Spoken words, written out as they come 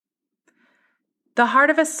The Heart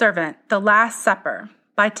of a Servant, The Last Supper,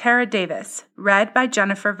 by Tara Davis, read by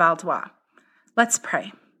Jennifer Valdois. Let's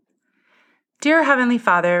pray. Dear Heavenly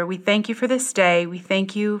Father, we thank you for this day. We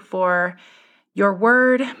thank you for your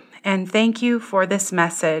word, and thank you for this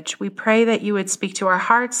message. We pray that you would speak to our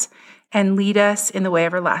hearts and lead us in the way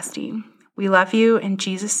everlasting. We love you. In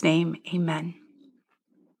Jesus' name, amen.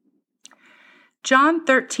 John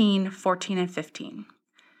 13:14 and 15.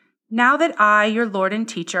 Now that I, your Lord and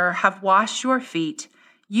teacher, have washed your feet,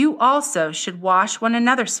 you also should wash one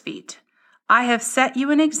another's feet. I have set you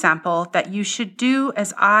an example that you should do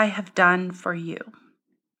as I have done for you.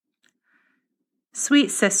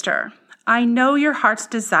 Sweet sister, I know your heart's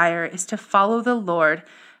desire is to follow the Lord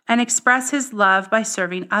and express his love by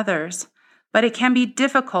serving others, but it can be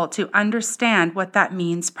difficult to understand what that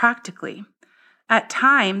means practically. At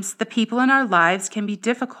times, the people in our lives can be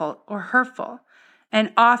difficult or hurtful,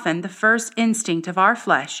 and often the first instinct of our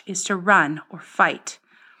flesh is to run or fight.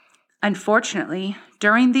 Unfortunately,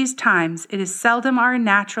 during these times, it is seldom our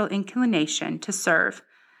natural inclination to serve.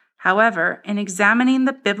 However, in examining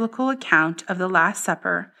the biblical account of the Last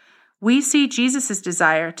Supper, we see Jesus'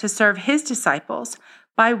 desire to serve his disciples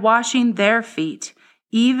by washing their feet,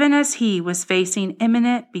 even as he was facing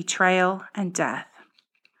imminent betrayal and death.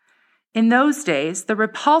 In those days, the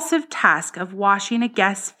repulsive task of washing a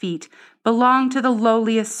guest's feet belonged to the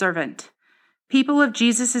lowliest servant. People of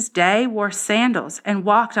Jesus' day wore sandals and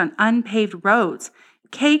walked on unpaved roads,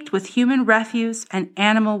 caked with human refuse and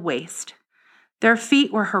animal waste. Their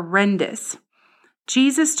feet were horrendous.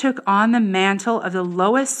 Jesus took on the mantle of the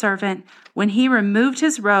lowest servant when he removed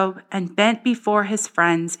his robe and bent before his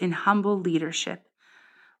friends in humble leadership.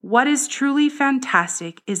 What is truly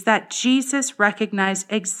fantastic is that Jesus recognized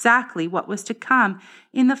exactly what was to come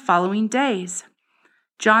in the following days.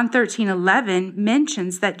 John 13:11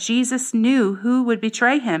 mentions that Jesus knew who would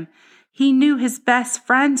betray him. He knew his best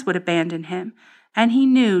friends would abandon him, and he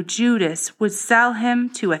knew Judas would sell him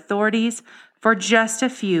to authorities for just a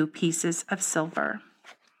few pieces of silver.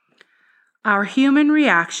 Our human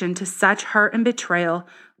reaction to such hurt and betrayal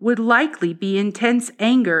would likely be intense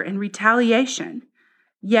anger and retaliation.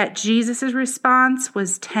 Yet Jesus' response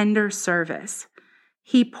was tender service.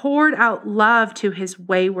 He poured out love to his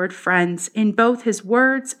wayward friends in both his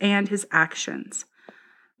words and his actions.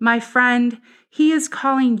 My friend, he is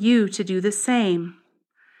calling you to do the same.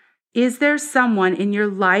 Is there someone in your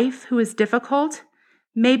life who is difficult?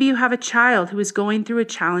 Maybe you have a child who is going through a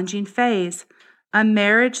challenging phase, a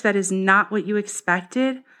marriage that is not what you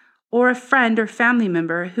expected, or a friend or family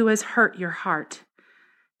member who has hurt your heart.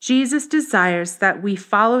 Jesus desires that we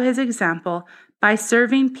follow his example by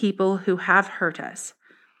serving people who have hurt us,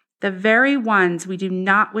 the very ones we do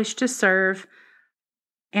not wish to serve,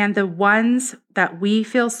 and the ones that we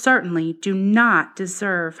feel certainly do not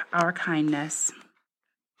deserve our kindness.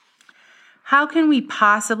 How can we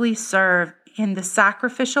possibly serve in the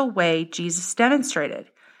sacrificial way Jesus demonstrated?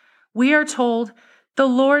 We are told, the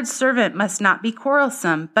Lord's servant must not be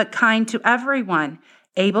quarrelsome, but kind to everyone,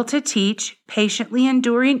 able to teach, patiently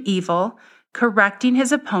enduring evil, correcting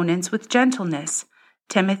his opponents with gentleness.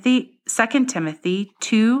 2 Timothy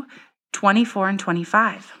 2:24 and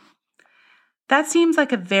 25. That seems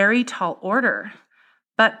like a very tall order,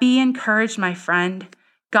 but be encouraged, my friend.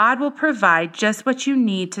 God will provide just what you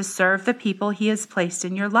need to serve the people he has placed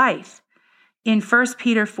in your life. In 1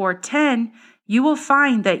 Peter 4:10, you will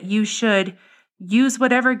find that you should use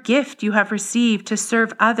whatever gift you have received to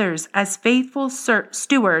serve others as faithful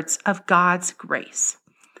stewards of God's grace.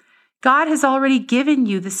 God has already given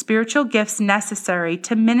you the spiritual gifts necessary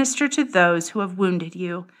to minister to those who have wounded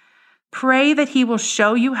you. Pray that he will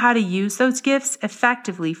show you how to use those gifts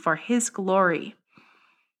effectively for his glory.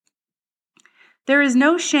 There is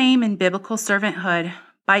no shame in biblical servanthood.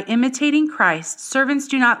 By imitating Christ, servants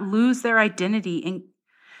do not lose their identity.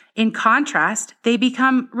 In contrast, they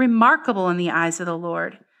become remarkable in the eyes of the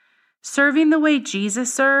Lord. Serving the way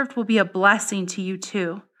Jesus served will be a blessing to you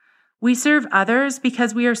too. We serve others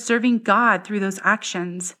because we are serving God through those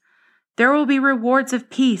actions. There will be rewards of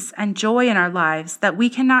peace and joy in our lives that we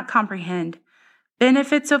cannot comprehend,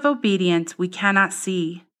 benefits of obedience we cannot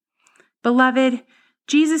see. Beloved,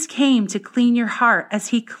 Jesus came to clean your heart as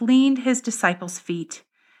he cleaned his disciples' feet.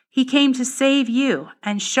 He came to save you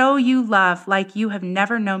and show you love like you have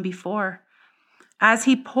never known before. As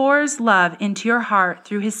he pours love into your heart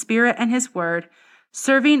through his Spirit and his word,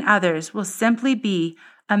 serving others will simply be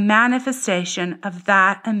a manifestation of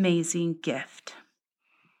that amazing gift.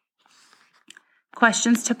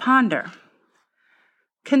 Questions to ponder.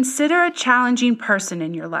 Consider a challenging person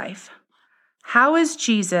in your life. How is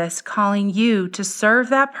Jesus calling you to serve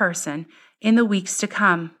that person in the weeks to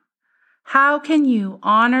come? How can you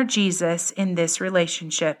honor Jesus in this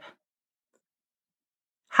relationship?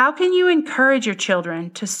 How can you encourage your children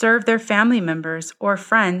to serve their family members or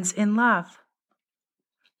friends in love?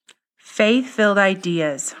 Faith-filled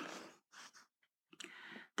ideas.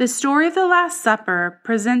 The story of the Last Supper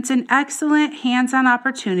presents an excellent hands-on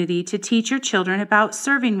opportunity to teach your children about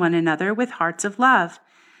serving one another with hearts of love.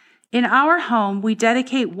 In our home, we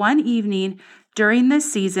dedicate one evening during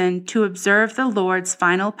this season to observe the Lord's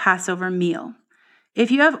final Passover meal. If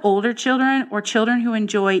you have older children or children who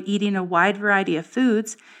enjoy eating a wide variety of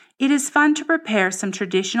foods, it is fun to prepare some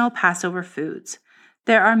traditional Passover foods.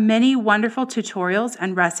 There are many wonderful tutorials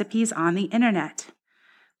and recipes on the internet.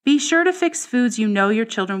 Be sure to fix foods you know your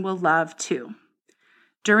children will love too.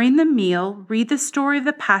 During the meal, read the story of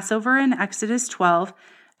the Passover in Exodus 12,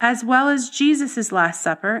 as well as Jesus' Last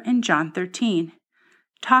Supper in John 13.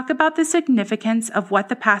 Talk about the significance of what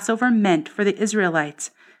the Passover meant for the Israelites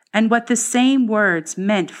and what the same words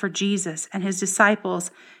meant for Jesus and his disciples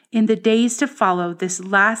in the days to follow this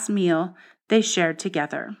last meal they shared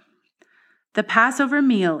together. The Passover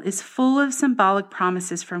meal is full of symbolic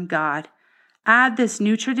promises from God. Add this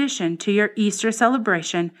new tradition to your Easter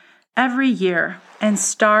celebration every year and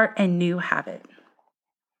start a new habit.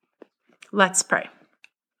 Let's pray.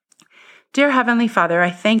 Dear Heavenly Father,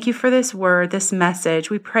 I thank you for this word, this message.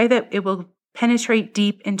 We pray that it will penetrate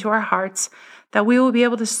deep into our hearts, that we will be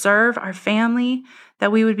able to serve our family,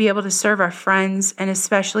 that we would be able to serve our friends, and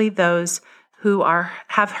especially those who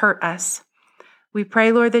have hurt us. We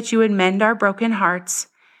pray, Lord, that you would mend our broken hearts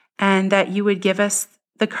and that you would give us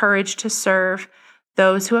the courage to serve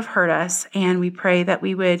those who have hurt us. And we pray that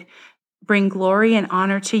we would bring glory and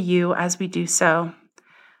honor to you as we do so.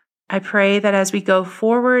 I pray that as we go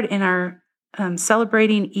forward in our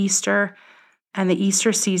celebrating Easter and the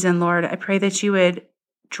Easter season, Lord, I pray that you would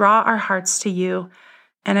draw our hearts to you.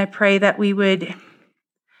 And I pray that we would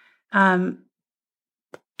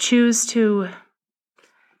choose to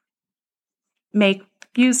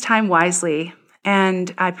use time wisely.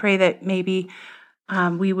 And I pray that maybe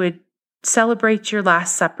we would celebrate your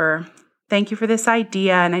Last Supper. Thank you for this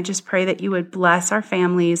idea. And I just pray that you would bless our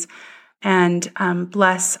families and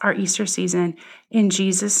bless our Easter season. In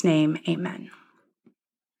Jesus' name, amen.